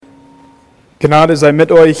Gnade sei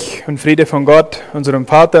mit euch und Friede von Gott, unserem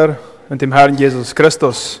Vater und dem Herrn Jesus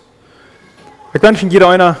Christus. Ich wünsche jeder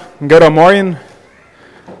einer einen guten Morgen.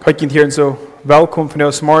 Ich bin hier so willkommen von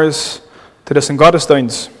uns morgens zu diesem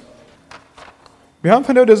Gottesdienst. Wir haben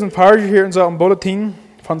von diesen Verse hier in unserem Bulletin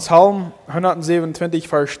von Psalm 127,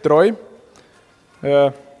 Vers 3.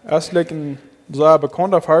 Erstlich ein sehr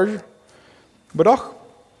bekannter Vers, aber doch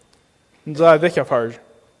ein sehr wichtiger Vers.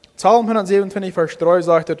 Psalm 127, Vers 3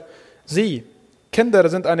 sagt: Sie, Kinder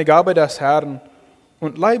sind eine Gabe des Herrn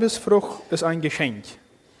und Leibesfrucht ist ein Geschenk.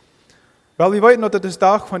 Weil wir wissen, dass das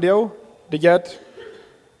Tag von dir, der geht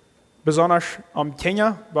besonders am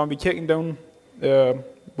Kenia, wenn wir gucken,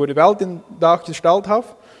 wo die Welt den Tag gestellt hat.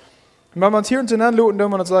 Und wenn wir uns hier uns anschauen,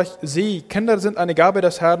 dann man sagt, sie, Kinder sind eine Gabe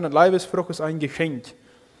des Herrn und Leibesfrucht ist ein Geschenk.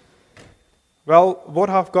 Weil, was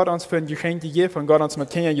hat Gott uns für ein Geschenk gegeben, von Gott uns mit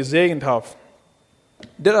Kenia gesegnet hat?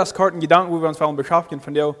 Das ist kurz ein Gedanke, wo wir uns beschäftigen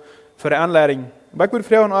von dir für die Anleitung. Aber ich würde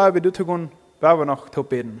fragen, wie du tun, wer wir noch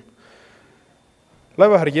beten.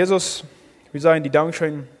 Lieber Herr Jesus, wir sagen dir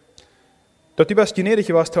Dankeschön, dass du bist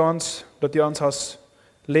gnädig warst zu uns, dass du uns das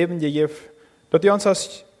Leben gegeben, dass du uns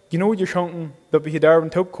das genug geschenkt, dass wir hier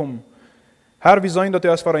dürfen kommen. Herr, wir sagen, dass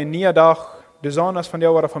du es war ein neuer Tag, der Sohn ist von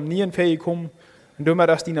dir war vom Nien fähig gekommen, und du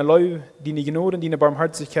hast deine Liebe, deine Gnade, deine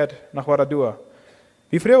Barmherzigkeit nach war du.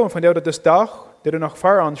 Wir freuen uns von dir, dass das Tag, der noch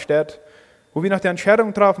vor uns steht, wo wir noch die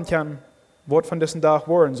Entscheidung treffen können, was von diesem Tag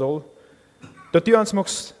werden soll, dass du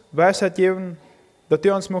uns Weisheit geben, dass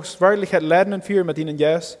du uns wirklich leiden und führen mit ihnen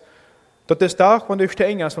gehst, dass das Tag, wenn du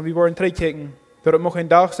stehen hast, wenn wir wollen trägen, dass es ein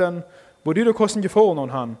Tag sein, wo du die Kosten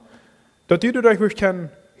gefallen haben, dass du dadurch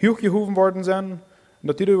hochgehoben worden sein, und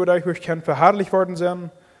dass du dadurch verherrlicht worden sein,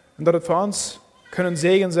 und dass es für uns können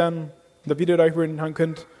Segen sein, dass wir dadurch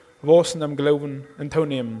können wachsen am Glauben und Tun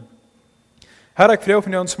nehmen. Herr, ich freue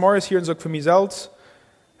mich uns morgens hier und sage für mich selbst,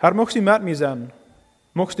 Herr, möchtest du mit mir sein?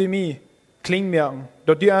 Möchtest du mich klein merken,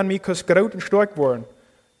 dass du an mich groß und stark werden,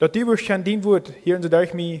 dass du wirst dein Wort hier und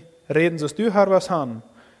durch mich reden, dass du Herr was haben.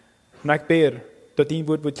 Und ich bete, dass dein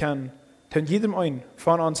Wort wird kann, von jedem einen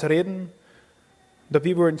von uns reden, dass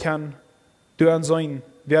wir werden kann, du an sein,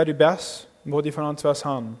 wer du bist und wo du von uns was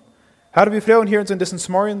haben. Herr, wir freuen hier uns in diesen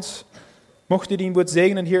Morgens, möchtest du dein Wort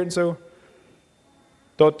segnen hier und so,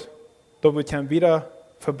 dass wir kann wieder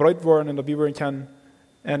verbreitet werden und dass wir kann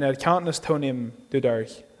eine Erkenntnis nehmen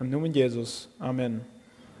dadurch. Im Namen Jesus. Amen.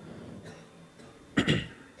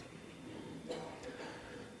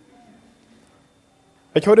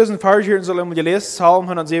 Ich habe diesen Vers hier in so einem gelesen, Psalm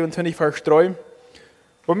 127, Vers 3.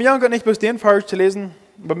 Bei mir geht nicht bloß den Vers zu lesen,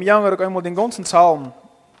 bei mir geht auch einmal den ganzen Psalm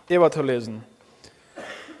zu lesen.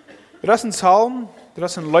 Das ist ein Psalm,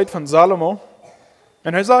 das ist ein Lied von Salomo.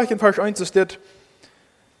 Und er sagt in Vers 1, es steht: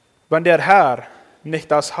 Wenn der Herr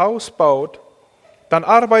nicht das Haus baut, dann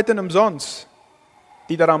arbeiten umsonst,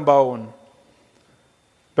 die daran bauen.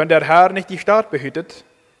 Wenn der Herr nicht die Stadt behütet,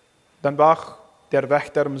 dann wacht der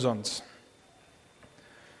Wächter umsonst.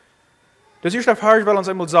 Das erste Vers will uns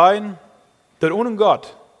einmal sagen, dass ohne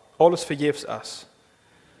Gott alles vergebens ist.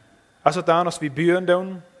 Es ist dann, dass wir bühen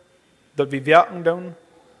tun, dass wir wirken tun,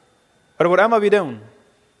 oder was immer wir tun.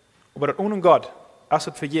 Aber dass ohne Gott ist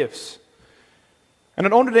es vergebens. Und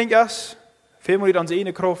ein anderes Ding ist, vielmehr nicht an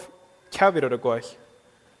seine Kraft können wir das gleich.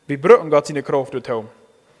 Wir brauchen Gott seine Kraft dazu.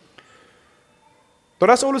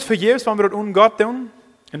 Das ist alles vergebens, wenn wir das ohne Gott tun,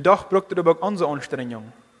 und doch braucht es auch unsere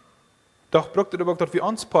Anstrengung. Doch braucht es auch, dass wir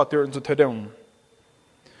uns Partner zu tun.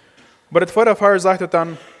 Aber das zweite Vers sagt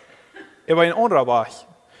dann, war ein anderer Weg.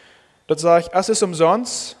 Das sagt, es ist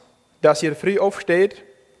umsonst, dass ihr früh aufsteht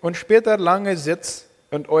und später lange sitzt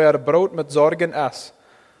und euer Brot mit Sorgen esst.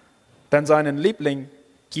 Denn seinen Liebling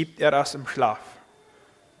gibt er es im Schlaf.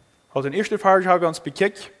 Also in der ersten Vers haben wir uns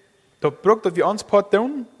bekickt, da braucht, dass wir uns Part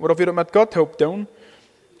tun, oder wir das mit Gott tun.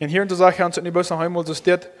 Und hier in der Sache haben wir nicht bloß noch einmal so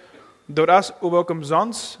steht, das ist aber auch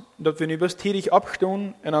umsonst, dass wir nicht bloß tätig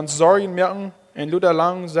abstehen und uns Sorgen merken, und Luther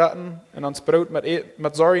lang satten und uns Brot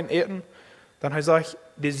mit Sorgen eten, dann heißt es,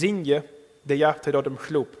 die Sinje, der jagt dort im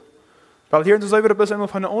Schlaf. Weil hier in der Sache wird das immer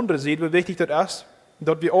von der anderen Seite, wie wichtig das ist,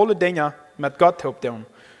 dass wir alle Dinge mit Gott tun.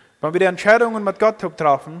 Wenn wir die Entscheidungen mit Gott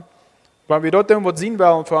treffen, wenn wir dort tun, was sehen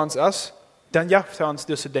wollen für uns ist, dann jagt er uns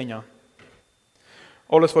diese Dinge.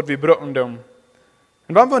 Alles, was wir brauchen tun.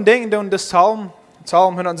 Und wenn wir denken, das Psalm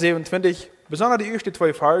 127, besonders die ersten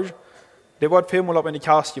zwei Verse, der wird vielmal auf eine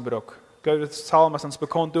Kasse gebraucht. Ich glaube, das Psalm ist uns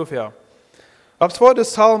bekannt dafür. Aber zwar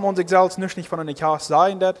das Psalm uns selbst nicht von einer Kasse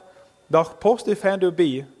sein wird, doch positiv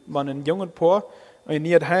dabei, wenn ein junger Paar in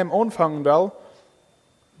ihr Heim anfangen will,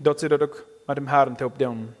 dass sie das auch mit dem Herrn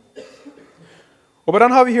tun. Aber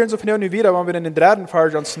dann haben wir hier in so viel wieder, wenn wir in den dritten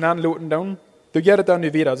Vers uns anschauen, da geht es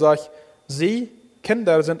dann wieder, sag, Sie,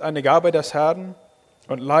 Kinder, sind eine Gabe des Herrn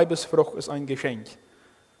und Leibesfrucht ist ein Geschenk.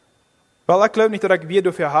 Weil ich glaube nicht, dass wir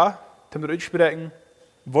dafür haben, um zu sprechen,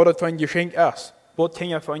 was das für ein Geschenk ist. Was kann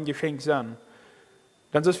ja für ein Geschenk sein?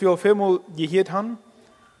 Dann ist wir vielmal gehört haben,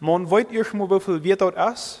 man weiß erst mal, wie viel wert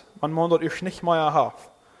das ist, und man das erst nicht mehr haben.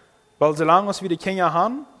 Weil solange wir die Kinder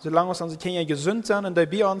haben, solange unsere Kinder gesund sind und die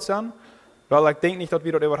bei uns sind, weil ich denke nicht, dass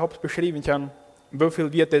wir das überhaupt beschreiben können, wie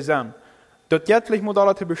viel wert die sind. Das geht vielleicht mal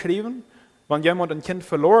dazu beschreiben, wenn jemand ein Kind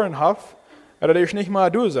verloren hat, oder der ist nicht mehr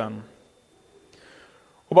da sein.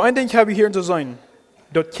 Aber ein Ding habe ich hier zu sagen,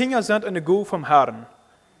 dass Kinder sind eine Gabe vom Herrn.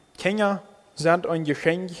 Kinder sind ein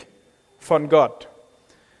Geschenk von Gott.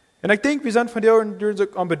 Und ich denke, wir sind von deren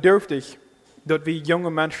bedürftig, dass wir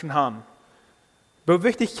junge Menschen haben. Wie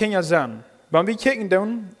wichtig Kinder sind. Wenn wir kicken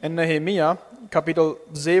dann in Nehemia, Kapitel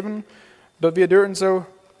 7, dass wir dort so,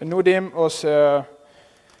 nur dem aus, nur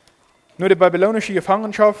die babylonische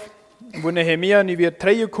Gefangenschaft, wo Nehemia nie wieder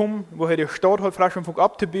reingekommen, wo er die Stadt hat, frisch und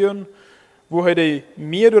abzubauen, wo er die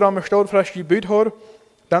Meer durch die Stadt frisch gebaut hat,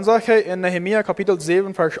 dann sagt er in Nehemia Kapitel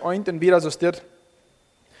 7, Vers 1, und wieder so steht,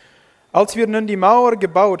 als wir nun die Mauer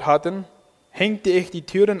gebaut hatten, hängte ich die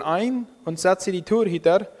Türen ein und setzte die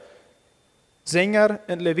Torhüter, Sänger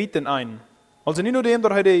und Leviten ein. Also nicht nur dem,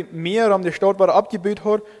 dass er die Meer um die Stadt abgebaut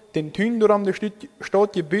hat, den Tün durch die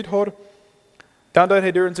Stadt gebaut hat, dann dass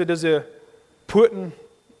er durch diese Porten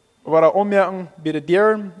ummerken bei den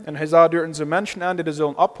Tieren, und er sah durch diese Menschen an, die das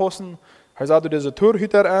sollen abpassen, er sah durch diese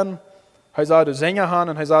Torhüter an, er sah die Sänger an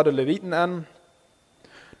und er sah die Leviten an,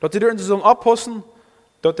 dass sie durch sie sollen abpassen,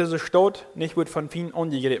 dass diese Stadt nicht wird von vielen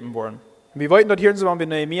angegriffen worden. Wir wollten dort hier, wenn wir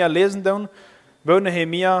Nehemia lesen, wo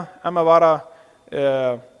Nehemia einmal war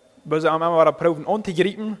proben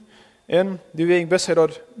anzugreifen, und deswegen bisher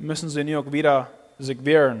dort müssen sie nicht auch wieder sich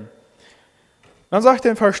wehren. Dann sagt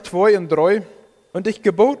er in Vers 2 und 3, und ich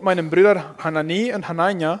gebot meinem Bruder Hanani und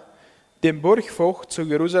Hanania, dem Burgvogt zu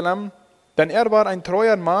Jerusalem, denn er war ein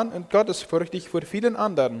treuer Mann und gottesfürchtig vor vielen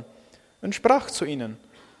anderen, und sprach zu ihnen.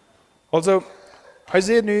 Also, er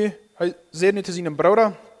sagt nicht zu seinem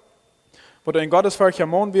Bruder, wo ein gottesfürchtiger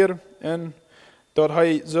Mann wird, und dort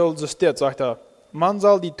er soll so steht, sagt er, man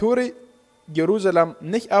soll die Tore Jerusalem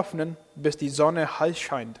nicht öffnen, bis die Sonne heiß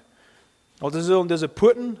scheint. Also sollen diese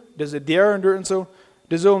Porten, diese Dären und so,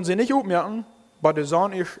 die sollen sie nicht aufmerken, weil die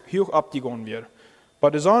Sonne ist hoch abgegangen wird.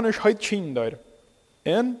 Weil die Sonne ist heute schienen dort.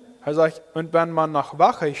 Und er sagt, und wenn man nach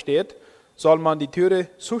Wache steht, soll man die Türe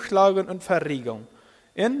zuschlagen und verriegeln.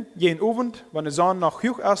 Und jeden Abend, wenn die Sonne noch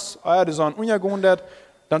hoch ist, die Sonne untergegangen wird,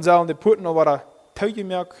 dann sollen die Porten aber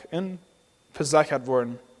zugemerkt und versichert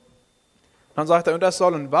werden. Dann sagt er, und es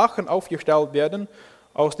sollen Wachen aufgestellt werden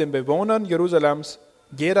aus den Bewohnern Jerusalems,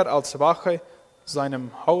 jeder als Wache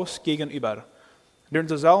seinem Haus gegenüber. Denn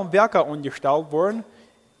so sollen Werke angestellt werden,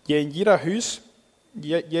 jeder in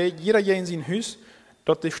sein Haus,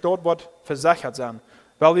 dass die Stadt wird versichert sein.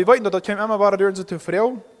 Weil wir wissen, dass das immer war, durch zu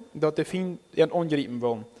Frau, dass die Finden angreifen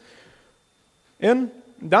wollen. Und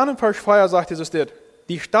dann in Vers 4 sagt es dort,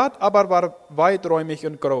 die Stadt aber war weiträumig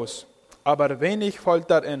und groß, aber wenig Volk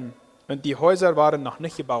darin, und die Häuser waren noch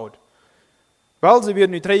nicht gebaut. Weil sie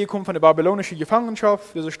werden nicht reingekommen von der babylonischen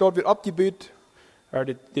Gefangenschaft, diese Stadt wird abgebaut,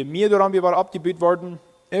 die Meer daran war abgebaut worden,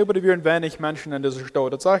 aber die werden wenig Menschen in dieser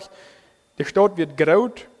Stadt. Das sagt, die Stadt wird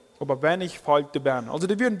graut, aber wenig Volk dabei. Also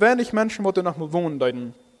die werden wenig Menschen, die noch mal wohnen dort.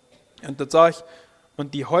 Und das sagt,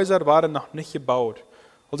 und die Häuser waren noch nicht gebaut.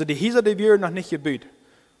 Also die Häuser, die werden noch nicht gebaut.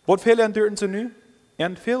 Was fehlt an dort zu nu?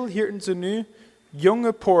 Und viel hier zu nu,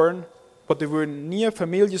 junge Poren, die würden nie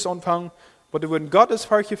Familien anfangen, die würden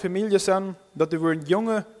gottesfürchtige Familien sein, die würden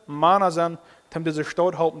junge Männer sein, um diese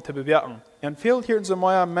Stadt helfen zu bewirken. Und viel hier sind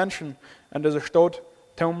mehr Menschen in dieser Stadt,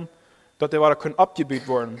 dass die können abgebaut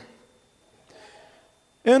werden.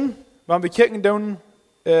 Und wenn wir gucken dann,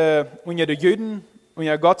 unter die Juden,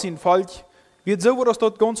 unter Gott sein Volk, wird so das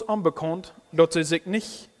dort ganz unbekannt, dass sie sich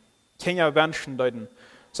nicht keine wünschen deuten,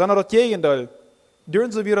 sondern das Gegenteil.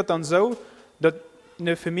 Dürfen sie wieder dann so, dass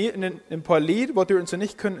eine Familie, ein paar Lied, wo sie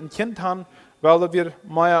nicht können, ein Kind haben, weil wir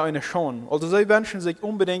mehr eine schon. Also sie wünschen sich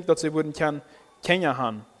unbedingt, dass sie würden Kinder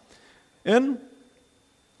haben. Und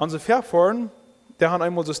unsere Vorfahren, die haben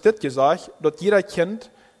einmal so gesagt, dass jeder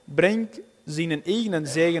Kind bringt seinen eigenen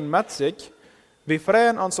Segen mit sich. Wir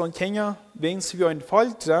freuen uns an Kinder, wenn wir ein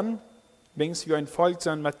Volk sind,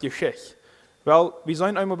 mit Geschichte. Weil wir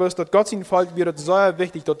sagen einmal bewusst, dass Gott sein Volk wird sehr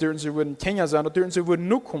wichtig, dass sie würden Kinder sein, dass sie würden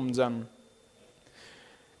nur kommen sein.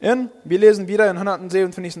 Und wir lesen wieder in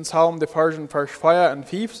 157. Psalm, der Vers 4 und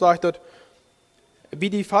 5, sagt dort, wie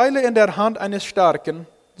die Pfeile in der Hand eines Starken,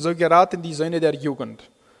 so geraten die Söhne der Jugend.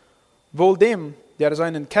 Wohl dem, der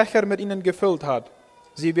seinen Kecher mit ihnen gefüllt hat,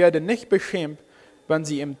 Sie werden nicht beschämt, wenn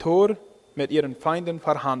sie im Tor mit ihren Feinden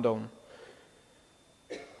verhandeln.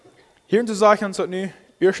 Hier zu sagen uns nu,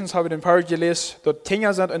 erstens haben wir den Vers gelesen, dass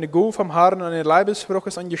Kinder sind eine Gabe vom Herrn und eine Leibesfrucht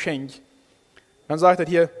ist ein Geschenk. Dann sagt er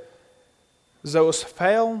hier, so ist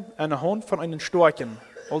Pfeil eine Hand von einem Storchen.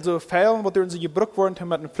 Also Pfeil, was sie gebraucht worden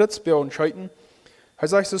mit einem Flitzbeeren scheuten. Er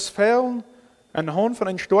sagt, so ist Pfeil eine Hand von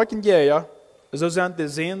einem Storchen Jäger, so sind die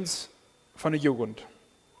Sehns von der Jugend.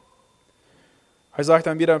 Er sagt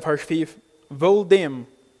dann wieder in Vers 5, wohl dem,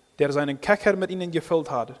 der seinen Kecher mit ihnen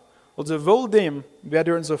gefüllt hat. Also wohl dem, wer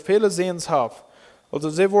durch so viele Sehns hat. Also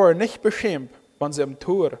sie waren nicht beschämt, wenn sie am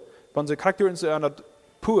Tor, wenn sie durch so einer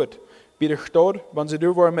Put, wie der Stadt, wenn sie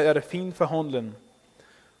durch waren mit ihren Feinden verhandeln.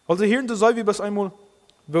 Also hier zu sagen, wie bis einmal,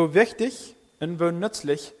 wo wichtig und wo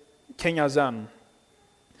nützlich Kinder sind.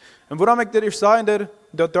 Und warum ich das sagen,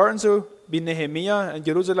 dass dort so, wie Nehemia in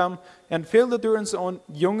Jerusalem, und viele durch so ein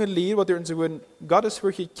junge Lied, die so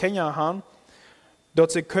gottesfürchtige Kinder haben,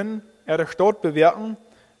 dass sie können ihre Stadt bewerten,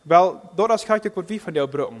 weil dort ist kijk wat wir von der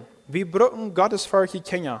brücken. Wir brücken gottesfürchtige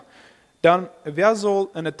Kinder. Dann wer soll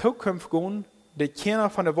in der Zukunft gehen, die Kinder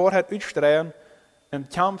von der Wahrheit ausstrahlen und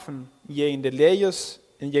kämpfen gegen die Lehres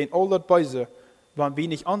und gegen all das Böse, wenn wir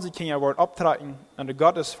nicht unsere Kinder wollen abtragen an der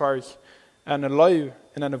Gottesfurcht, an der Leu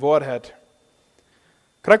und an der Wahrheit.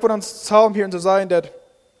 Kriegt wir uns Psalm hier zu sagen, dass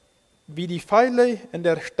wie die Pfeile in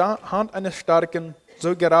der Hand eines Starken,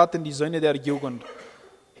 so geraten die Söhne der Jugend.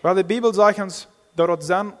 Weil die Bibel sagt uns, dort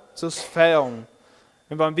sind zu fehlen.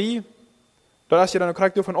 Und wenn wir, da ist ja dann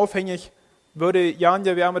kriegt davon abhängig, würde Jan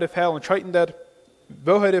ja wir die Fehlen entscheiden, dass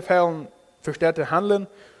wir die Fehlen verstärkt handeln.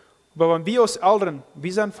 Aber wenn wir als Eltern,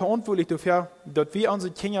 wir sind verantwortlich dafür, dass wir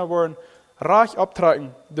unsere Kinder wollen reich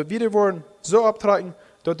abtragen, dass wir die wollen so abtragen,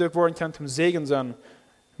 dass wir wollen kann zum Segen sein.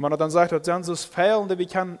 Wenn man dann sagt, das sind so Fehlen, die wir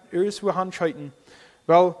können irgendwo handschalten.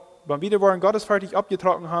 Weil, wenn wir die wollen gottesfertig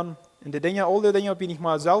abgetragen haben, und die Dinge, all die Dinge, die ich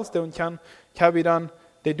mal selbst tun kann wir dann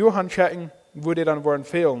die durchchecken, wo die dann wollen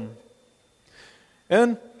fehlen.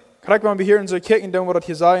 Und gerade wenn wir hier in so Kirchen tun, wo das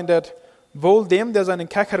hier sagen, dass wohl dem, der seinen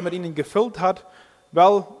Kecher mit ihnen gefüllt hat,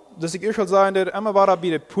 weil, dass ich schon sagen, dass immer war bei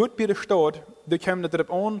der Put, bei der Stadt, da kam das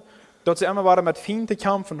darauf an, dass sie immer wieder mit Feinden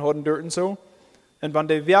kämpfen hatten dort und so. Und wenn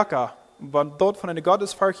die Werker, wenn dort von einer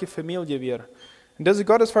gottesfürchtigen Familie wäre. Und diese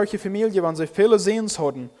gottesfürchtige Familie, wenn sie viele Sehens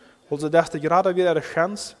hatten, also dachte gerade wieder eine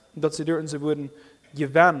Chance, dass sie dort sie würden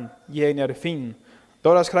gewinnen gegen ihre Feinden.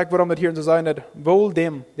 Dort ist gleich, warum das hier zu sagen, dass wohl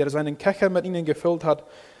dem, der seinen Kecher mit ihnen gefüllt hat,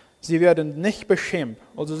 sie werden nicht beschämt.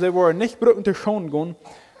 Also sie wollen nicht brücken zu schon gehen,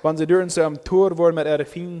 wenn sie dort sie am Tor wollen mit ihren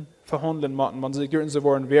Feinden verhandeln machen, wenn sie dort sie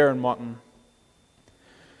wollen wehren machen.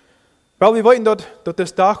 Weil wir wissen, dass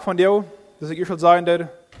das Tag von dir, dass ich schon sagen, dass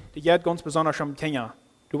die geht ganz besonders um Kenia.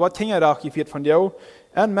 Du warst Kenia-Tag gefeiert von dir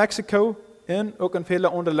in Mexiko und auch in vielen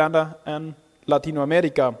anderen Ländern in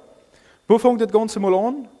Latinamerika. Wo fängt das Ganze mal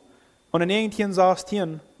an? Und in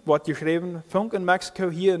 1916 wird geschrieben, fängt in Mexiko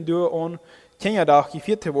hier in Dur an, Kenia-Tag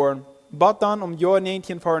gefeiert zu werden. Bat dann im Jahr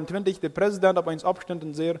 1924 der Präsident auf uns abstand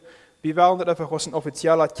und sagt, wir wollen das einfach als ein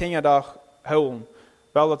offizieller Kenia-Tag holen.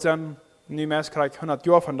 Weil das sind nicht mehr 100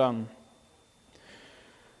 Jahre von dann.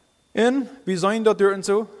 Und wir sehen dort und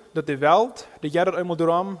so, dass die Welt, die geht einmal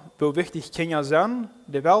darum, wie wichtig Kinder sind.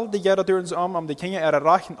 Die Welt, die geht dort so um die Kinder ihre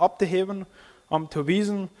Reichen abzuheben, zu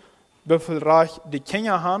wissen, wie viel Reich die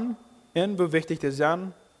Kinder haben und wie wichtig die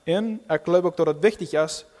sind. Und ich glaube auch, dass es wichtig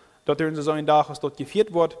ist, dass dort so ein Tag dort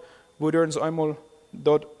gefeiert wird, wo dort so einmal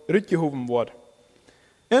dort rückgehoben wird.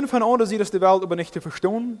 Und von der anderen Seite ist die Welt aber nicht zu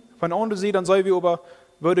verstehen. Von der anderen Seite dann sagen wir aber,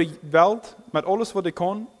 wo die Welt mit alles, was sie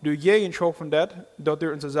kann, durch jeden schaffen, dass dort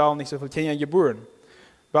in Saal nicht so viele Kinder geboren.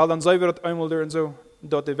 Weil dann sagen wir das einmal so,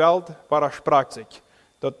 dass die Welt widerspricht sich.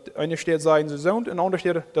 Dass eine steht sagen, sie sind, und eine andere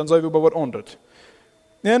steht, dann sagen wir über was anderes.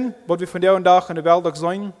 Und was wir von der Tag in der Welt auch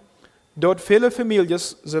sehen, dort viele Familien,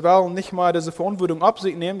 sie wollen nicht mal diese Verantwortung ab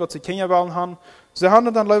sich nehmen, dass sie Kinder wollen haben. Sie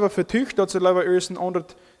haben dann lieber vertücht, dass sie lieber erst ein anderes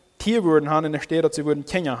Tier würden haben, in der Stadt, dass sie würden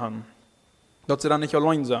Kinder haben. Dass sie dann nicht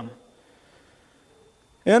allein sind.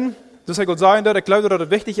 Und das soll sagen, dass ich glaube, dass es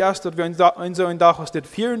wichtig ist, dass wir in so einem Tag aus dem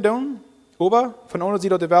Vieren tun, aber von einer Seite,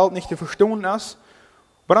 dass die Welt nicht zu verstehen ist.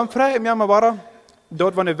 Aber dann frage ich mich immer weiter,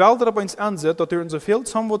 dass wenn die Welt auf uns ansieht, dass wir so viel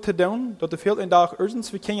zusammen zu tun, dass wir viel in Tag erstens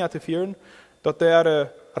für Kinder zu führen, dass die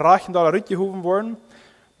Reichen da rückgehoben wurden,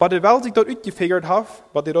 weil die Welt sich dort ausgefigert hat,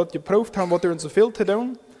 weil die dort geprüft haben, was wir so viel zu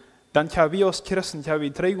tun, dann können wir als Christen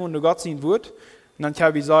tragen und Gott sein Wort, und dann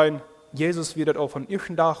können wir sagen, Jesus wird auch von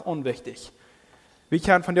ersten Tag unwichtig. Wir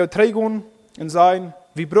können von der tragen und sagen,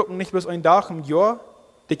 wir brauchen nicht bloß einen Tag im Jahr,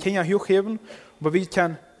 die Kinder hochheben, aber wir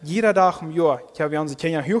können jeden Tag im Jahr, können wir unsere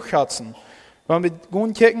Kinder hochschätzen. Wenn wir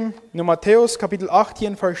gehen kicken, in Matthäus Kapitel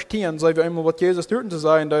 18, Vers 10, sagen wir einmal, was Jesus dürfen zu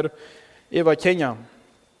sein, da über Kenia.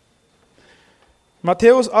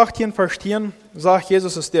 Matthäus 18, Vers 10 sagt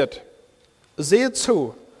Jesus es dit: Seht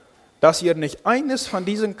zu, dass ihr nicht eines von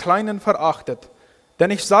diesen Kleinen verachtet,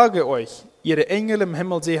 denn ich sage euch, ihre Engel im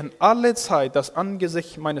Himmel sehen alle Zeit das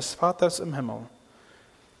Angesicht meines Vaters im Himmel.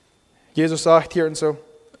 Jesus sagt hier und so,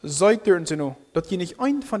 seid ihr und so nur, dass ihr nicht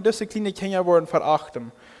einen von diesen kleinen Kindern wollen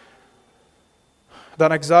verachten.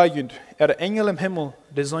 Dann ich sage euch, ihre Engel im Himmel,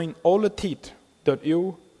 die sollen alle Zeit, dass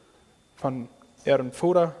ihr von ihrem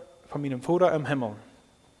Vater, von meinem Vater im Himmel.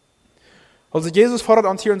 Also Jesus fordert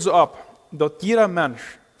uns hier und so ab, dass jeder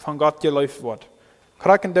Mensch von Gott geläuft wird.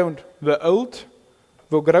 Kraken down, wie alt,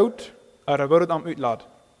 wie groß, wird am Uitlaat.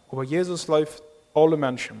 Aber Jesus läuft alle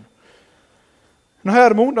Menschen. Und er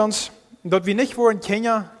ermutigt uns, dass wir nicht wollen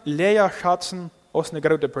Kinder leer schätzen als eine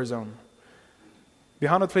große Person. Wir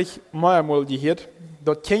haben es vielleicht mehrmals gehört,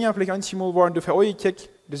 dass Kinder vielleicht einmal wollen, die für euch kicken,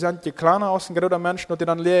 die sind die kleiner als ein großer Mensch, dass die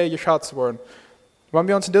dann leer geschätzt werden. Wenn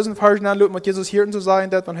wir uns in diesen Versen anschauen, was Jesus hier zu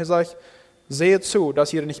sagen hat, wenn er sagt, seht zu,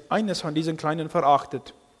 dass ihr nicht eines von diesen Kleinen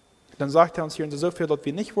verachtet, dann sagt er uns hier so viel, dass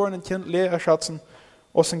wir nicht wollen ein Kind leer schätzen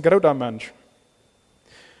als ein großer Mensch.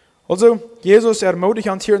 Also, Jesus ermutigt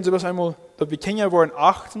uns hier und so einmal, dass wir Kinder wollen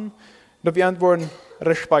achten, dass wir ihn wollen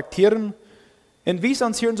respektieren. Und wie es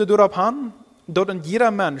uns hier und so darauf an, dass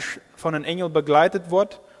jeder Mensch von einem Engel begleitet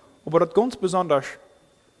wird, aber dass ganz besonders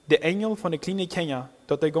der Engel von den kleinen Kindern,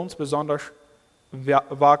 dass die ganz besonders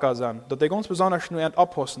wacker sind, dass die ganz besonders nur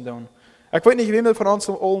abpassen tun. Ich weiß nicht, wie viel von uns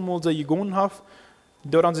einmal so gegangen haben,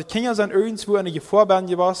 dass unsere Kinder sind irgendwo in eine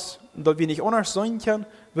Gefahrbahn was, dass wir nicht anders sein können,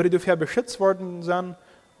 weil die dafür beschützt worden sind,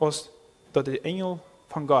 als dass die Engel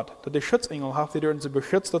von Gott, dass die Schutzengel haben, die uns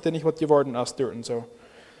beschützt, dass die nicht was geworden ist und so.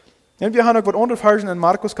 Und wir haben auch was andere Versen in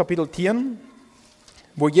Markus Kapitel 10,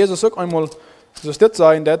 wo Jesus auch einmal so das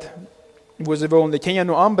sagen wird, wo sie wollen die Kinder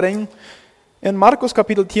nur anbringen. In Markus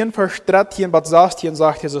Kapitel 10, Vers 13 bis 16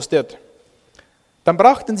 sagt Jesus das. Dann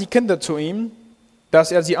brachten sie Kinder zu ihm,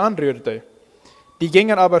 dass er sie anrührte. Die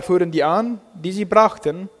gingen aber fuhren die an, die sie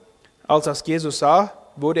brachten. Als das Jesus sah,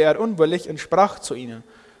 wurde er unwillig und sprach zu ihnen.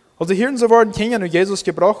 Also hier so wurden Kinder nur Jesus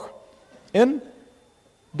gebracht. Und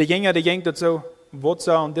die gingen so, was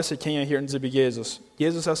sagen diese Kinder hier bei Jesus?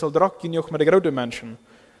 Jesus ist halt drauf genug mit den großen Menschen.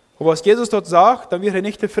 Und was Jesus dort sagt, dann wird er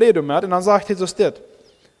nicht zufrieden mit. Und dann sagt Jesus das: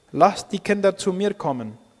 Lasst die Kinder zu mir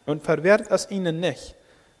kommen und verwehrt es ihnen nicht,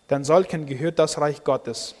 denn solchen gehört das Reich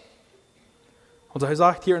Gottes. Also er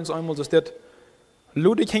sagt hier uns einmal, dass das: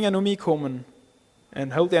 Lass die Kinder zu mir kommen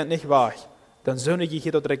und hält er nicht wahr, dann söhne ich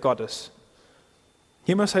hier das Reich Gottes.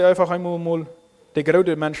 Hier muss er einfach einmal die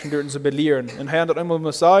großen Menschen dort zu belehren. Und er hat einmal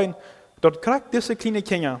muss sagen, dort kriegt diese kleinen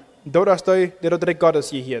Kinder, dort ist der Reich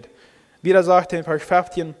Gottes gehört. Wie er sagt in Vers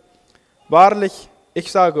 15, wahrlich, ich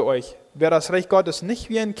sage euch, wer das Reich Gottes nicht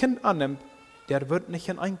wie ein Kind annimmt, der wird nicht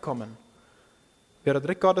hineinkommen. Wer das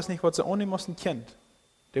Reich Gottes nicht so annehmen als ein Kind,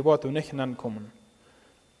 der wird nicht hineinkommen.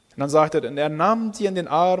 Und dann sagt er, und er nahm sie in den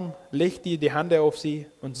Arm, legte die Hände auf sie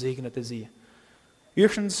und segnete sie.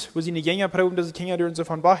 Erstens, wo sie nicht länger proben, diese Kinder dürfen sie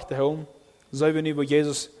von wach zu holen, so wie wo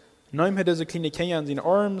Jesus nahm diese kleinen Kinder in seine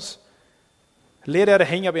Arme, lädt er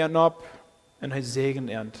hängen ab ihnen ab und er segnet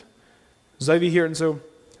ihn. So wie hier und so,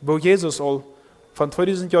 wo Jesus all von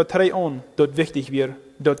 2000 Jahren an dort wichtig wird,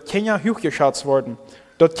 dort Kinder hochgeschätzt worden,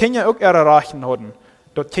 dort Kinder auch ihre Rechten hatten,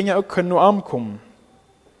 dort Kinder auch können nur ankommen.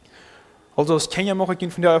 Also als Kinder möchte ich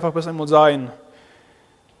Ihnen von dir einfach bis einmal sagen,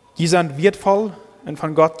 die sind wertvoll und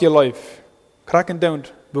von Gott geliebt. Kraken down,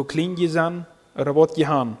 wo klein die sind oder was die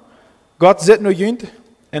haben. Gott sieht nur jünd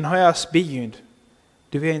und er ist bei jünd.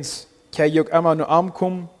 Du wirst kann ich auch immer nur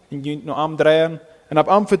ankommen und jünd nur Arm drehen und ab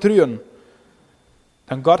Arm vertrauen.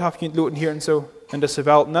 Dann Gott hat jünd Leute hier und so in diese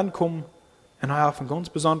Welt ankommen und er hat einen ganz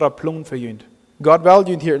besonderen Plan für jünd. Gott will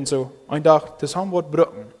jünd hier und so. Und dachte, das haben wir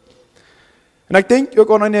brücken. Und ich denke auch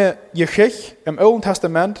an eine Geschichte im Alten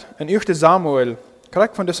Testament, in 1. Samuel,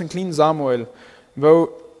 gerade von diesem kleinen Samuel, wo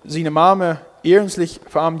seine Mama ernstlich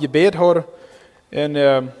für ihn gebet hat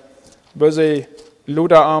und wo sie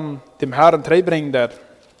Luder am dem Herrn treibringen wird.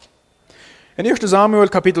 In 1. Samuel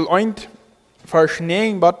Kapitel 1, Vers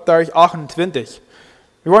 9 bis 28.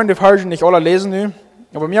 Wir wollen die Versen nicht alle lesen,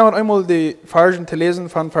 aber wir haben einmal die Versen zu lesen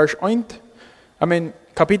von Vers 1,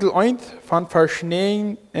 Kapitel 1 von Vers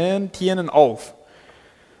 9 und 10 und 11.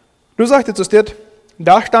 Du sagtest es dir,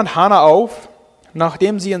 da stand Hannah auf,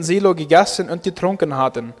 nachdem sie in Silo gegessen und getrunken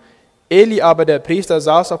hatten. Eli aber, der Priester,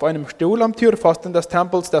 saß auf einem Stuhl am Türpfosten des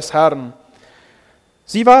Tempels des Herrn.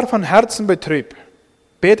 Sie war von Herzen betrübt,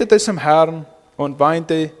 betete zum Herrn und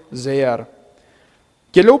weinte sehr.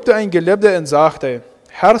 Gelobte ein Gelübde und sagte,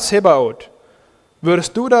 Herr Sebaot,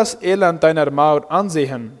 Würdest du das Elend deiner Maut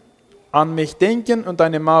ansehen, an mich denken und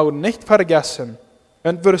deine Maut nicht vergessen,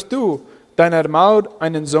 und würdest du deiner Maut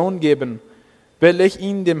einen Sohn geben, will ich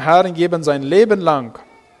ihn dem Herrn geben sein Leben lang,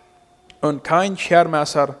 und kein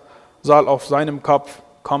Schermesser soll auf seinem Kopf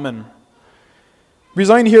kommen. Wir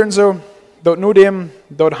sehen hier so, dort nur dem,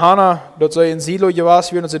 dort Hannah, dort so in Silo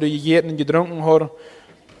gewesen wird, und sie die Jäten getrunken hat,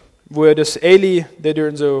 wo das Eli, der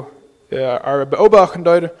dort so beobachten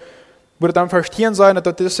dort, würde dann verstehen sein,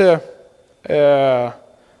 dass diese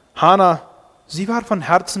Hannah, sie war von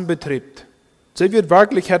Herzen betrübt. Sie wird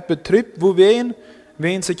wirklich betrübt, wo wen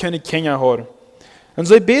sie keine Kinder hat. Und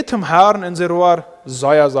sie bet zum Herrn und sie war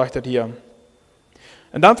säuer, sagt er hier.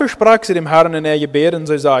 Und dann versprach sie dem Herrn in ihr Gebet und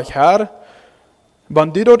sie sagt, Herr,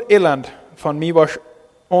 wenn du dort Elend von mir was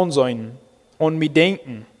ansehen und mir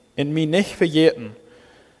denken und mir nicht vergeten,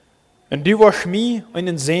 und du wirst mir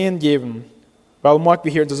einen Sehen geben, weil mag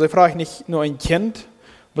wir hier, sie fragt nicht nur ein Kind,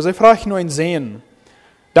 aber sie fragt nur ein Sehen.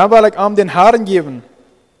 Dann will ich ihm den Herrn geben,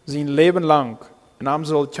 sein Leben lang, und ihm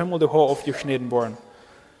soll Himmel der Haar aufgeschnitten werden.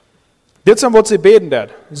 Das ist, was sie beten dort.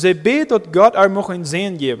 Sie beten, dass Gott ihm noch ein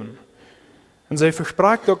Sehen geben. Und sie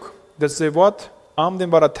versprach doch, dass sie wird ihm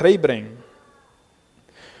den Trei bringen.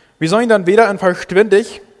 Wir sehen dann wieder in Vers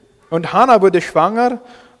 20, und Hannah wurde schwanger,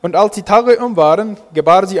 und als die Tage waren,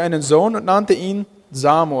 gebar sie einen Sohn und nannte ihn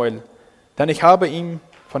Samuel, denn ich habe ihn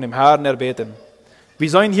von dem Herrn erbeten. Wir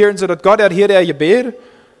sehen hier, dass Gott erhört ihr Gebet,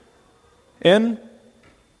 und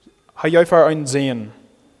hat einfach einen Sehen.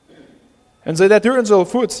 Und sie der Türen so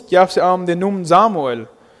fort, gab sie ihm den Namen Samuel,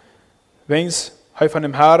 wenn es von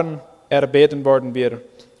dem Herrn erbeten worden wird.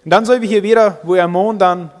 Und dann sehen wir hier wieder, wo er Mond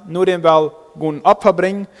dann nur den will gehen Opfer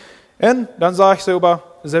bringen. Und dann sage ich so, aber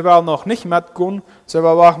sie will noch nicht mitgehen, sie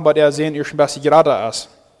will warten, was er sehen, ihr schon besser gerade ist.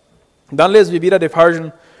 Und dann lesen wir wieder die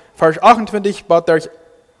Versen, Vers 28,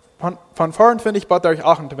 von 24 bis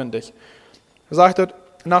 28. Er sagt,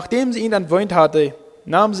 nachdem sie ihn entwöhnt hatte,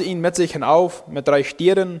 nahm sie ihn mit sich hinauf, mit 3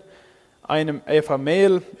 Stieren, einem Ephah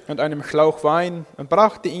Mehl und einem Schlauch Wein, und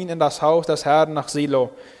brachte ihn in das Haus des Herrn nach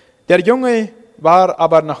Silo. Der Junge war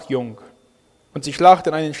aber noch jung. Und sie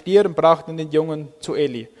schlachten einen Stier und brachten den Jungen zu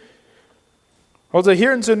Eli. Also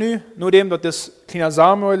hier in Sinne, nur dem, dass das kleine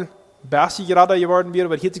Samuel besser gerade geworden wird,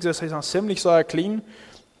 weil hier sich das heißt ziemlich so klein.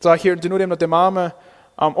 Sag hier in Sinne, nur dem, dass die Mama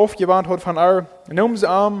aufgewandt hat von ihr, nahmen sie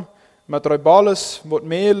an mit 3 Balles, mit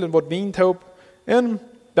Mehl und mit Weintaub, und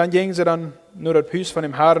dann gingen sie dann nur das Haus von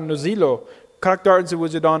dem Herrn nach Silo. Kriegt dort, wo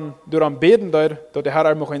sie dann durch beten, dass der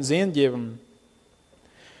Herr ihm auch ein Sehen geben.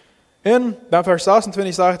 Und dann Vers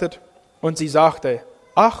 26 sagt, und sie sagte,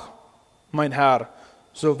 ach, mein Herr,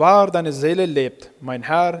 so wahr deine Seele lebt, mein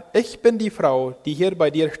Herr, ich bin die Frau, die hier bei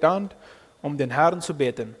dir stand, um den Herrn zu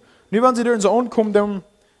beten. Nun, wenn sie dort so ankommen,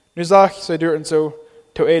 nun sagt sie dort so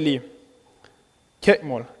zu Eli, guck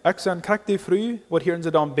mal, ich sage, krieg die früh, was hier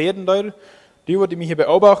sie dann beten dort, die, die mich hier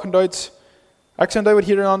beobachten dort, ich sage, die, was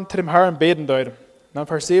hier dann zu dem Herrn beten dort. Dann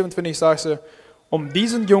Vers 27 sagt sie, um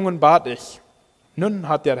diesen Jungen bat ich. Nun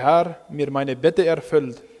hat der Herr mir meine Bitte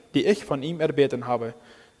erfüllt, die ich von ihm erbeten habe.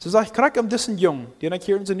 So sagt ich, krieg diesen Jungen, den ich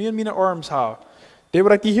hier in meine Arme habe, den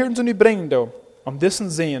will ich hier in so bringen, um diesen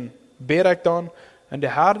sehen, bete ich dann, und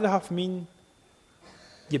der Herr hat mein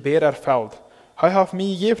Gebet erfüllt. Er hat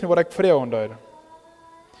mir gegeben, was ich freue.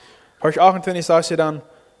 Vers 28 sagt sie dann,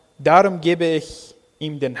 darum gebe ich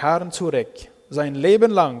ihm den Herrn zurück, sein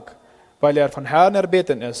Leben lang, weil er von Herrn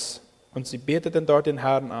erbeten ist. Und sie beteten dort den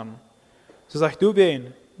Herrn an. So sagt du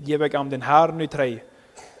wen, gebe ich ihm den Herrn nicht treu.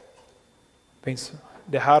 Wenn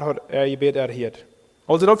der Herr hat ihr Gebet erhört.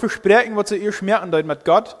 Also dort versprechen, was sie ihr schmerzen dort mit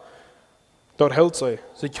Gott, dort hält sie.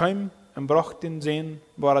 Sie kommen und brachten den Sehen,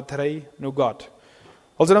 war treu nur Gott.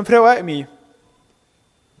 Also dann frage ich mich,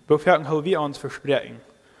 wofür haben wir uns versprechen?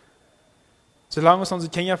 Solange unsere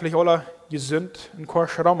Kinder vielleicht alle gesund und kein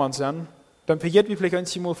Schramm sind, dann vergeht wir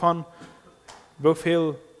vielleicht einmal von, wie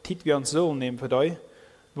viel Zeit wir uns so nehmen für dich.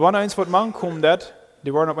 Wenn eins was man kommt,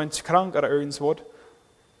 die waren auf eins krank oder irgendwas,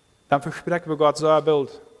 dann versprechen wir Gott so ein Bild.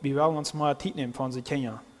 Wir wollen uns mal Zeit nehmen von unseren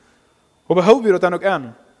Kindern. Aber halten wir das dann auch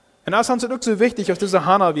an. Und das ist uns auch so wichtig, dass diese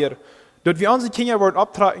Hannah wird, dass wir unsere Kinder wollen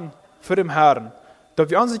abtragen für den Herrn. Dass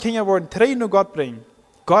wir unsere Kinder wollen Tränen nur Gott bringen.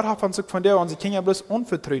 Gott hat uns von der unsere Kinder bloß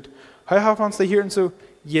unvertraut. Er hat uns hier so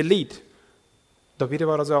geliebt. Da wir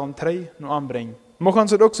wollen so ein Tränen nur anbringen. Mag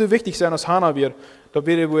uns auch so wichtig sein, als Hannah wird, dass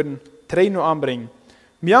wir wollen Tränen nur anbringen.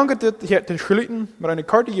 Wir haben hier den Schlitten mit einer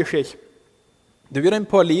Kartengeschichte. Da wird ein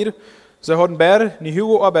paar Lieder, sie haben Bär, eine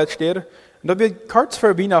hohe Arbeit steht, und da wird kurz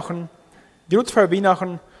vor Weihnachten,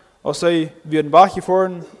 als sie werden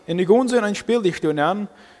wachgefahren, in die Gunse ein Spiel, die stehen an,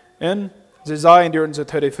 und sie sagen dir, und sie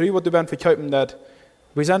tun früh, was du werden verkaufen, das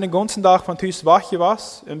Wir sind den ganzen Tag von Tüs wach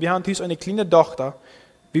gewesen und wir haben Tüs eine kleine Tochter.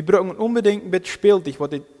 Wir brauchen unbedingt ein bisschen Spiel.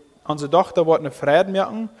 Unsere Tochter wird eine Freude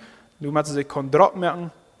merken, damit sie sich Druck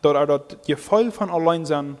merken, dass das Gefühl von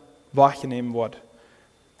Alleinsein wahrgenommen wird.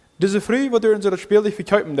 Diese Früh, wo du in so das Spiel dich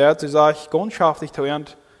verkaufen darfst, sie sagt, ganz schaftig zu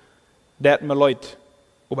ernst, dass mir Leute,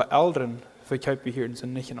 aber Eltern verkaufen wir hier und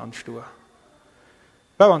sind nicht in Anstuhe.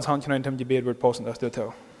 Bei uns Handchen und dem Gebet wird passen, das du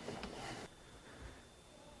tust.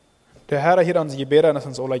 Der Herr hat uns Gebet und ist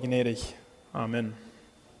uns alle gnädig. Amen.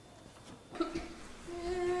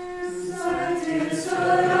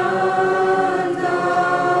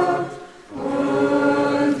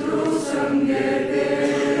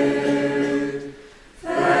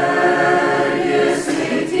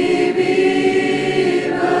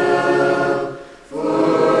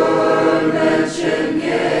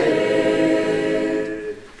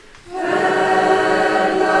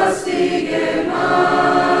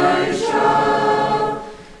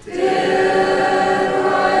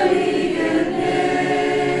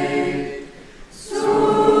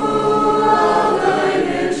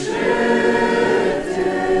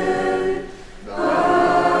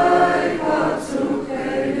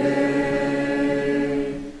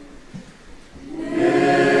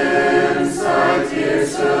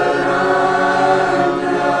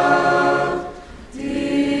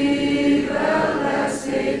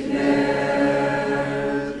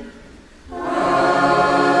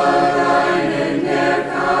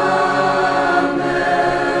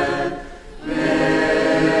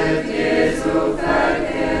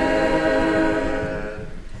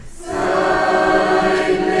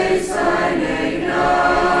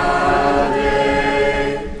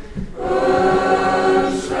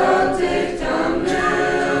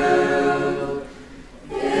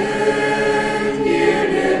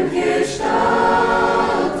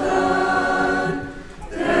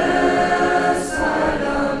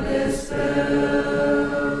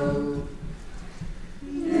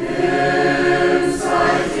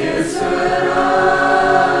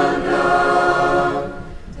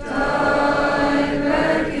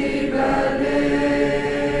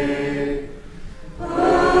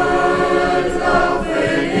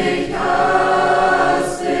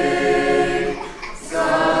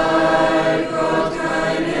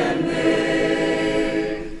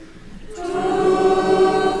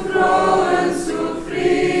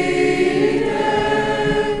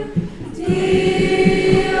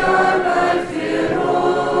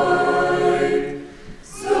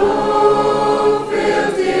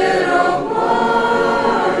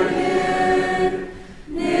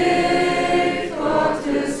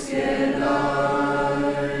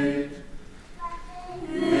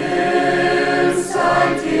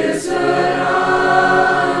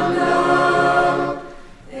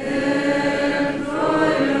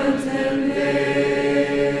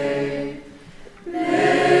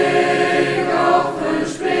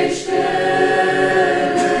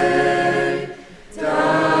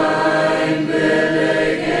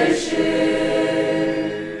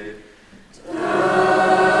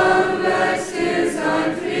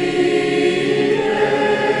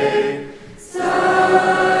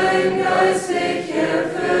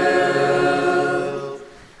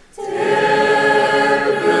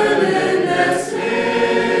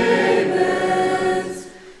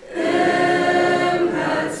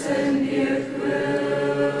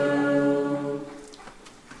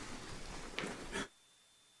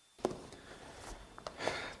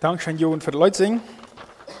 Dankeschön, Jugend, für die Leute singen.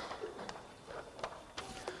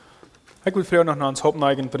 Ich will früher noch ans Haupt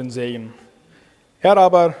neigen für den Segen. Herr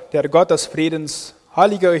aber, der Gott des Friedens,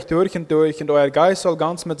 heilige euch durch und euer Geist soll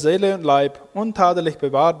ganz mit Seele und Leib untadelig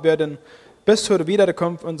bewahrt werden, bis zur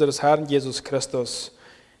Wiederkunft unseres Herrn Jesus Christus.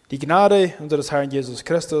 Die Gnade unseres Herrn Jesus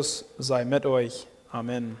Christus sei mit euch.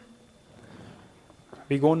 Amen.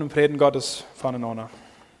 Wir gehen im Frieden Gottes voneinander.